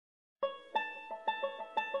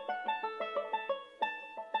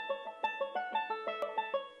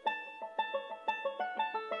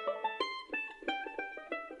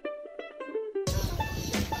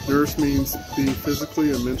Nourish means being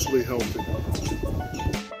physically and mentally healthy.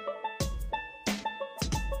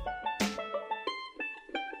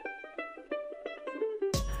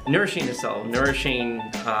 Nourishing the soul, nourishing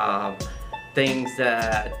things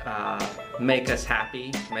that make us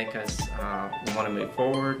happy, make us want to move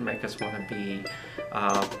forward, make us want to be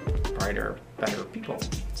brighter, better people.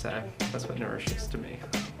 So that's what Nourish is to me.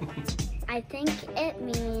 I think it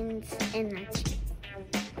means energy.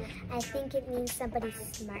 I think it means somebody's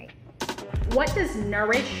smart. What does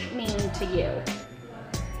Nourish mean to you?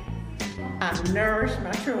 I nourish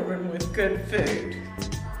my children with good food.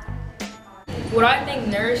 What I think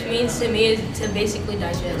Nourish means to me is to basically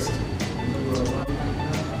digest.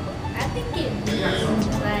 I think it means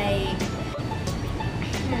like...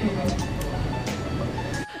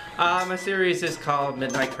 My series is called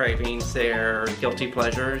Midnight Cravings. They're guilty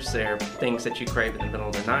pleasures. They're things that you crave in the middle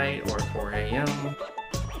of the night or 4 a.m.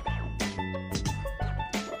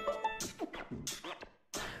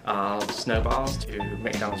 Snowballs to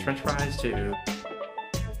McDonald's French fries to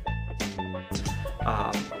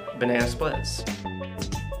banana splits.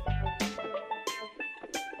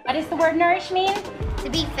 What does the word nourish mean? To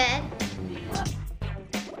be fed.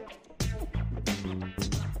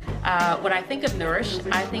 When I think of Nourish,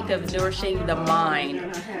 I think of nourishing the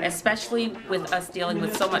mind, especially with us dealing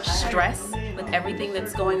with so much stress, with everything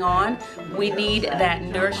that's going on. We need that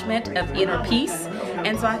nourishment of inner peace.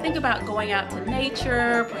 And so I think about going out to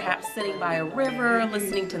nature, perhaps sitting by a river,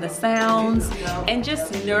 listening to the sounds, and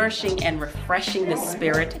just nourishing and refreshing the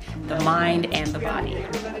spirit, the mind, and the body.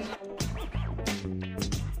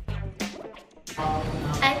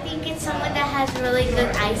 I think it's someone that has really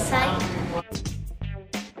good eyesight.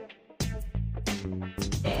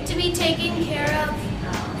 To be taken care of.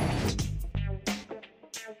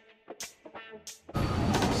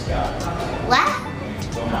 What?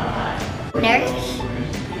 Nourish?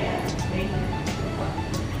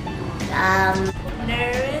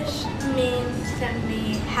 Nourish means to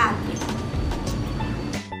be happy.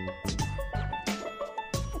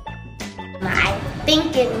 I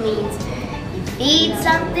think it means you feed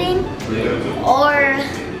something or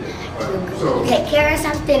you take care of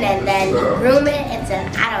something and then groom it and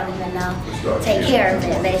then, I don't even know, take care of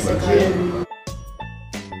it basically.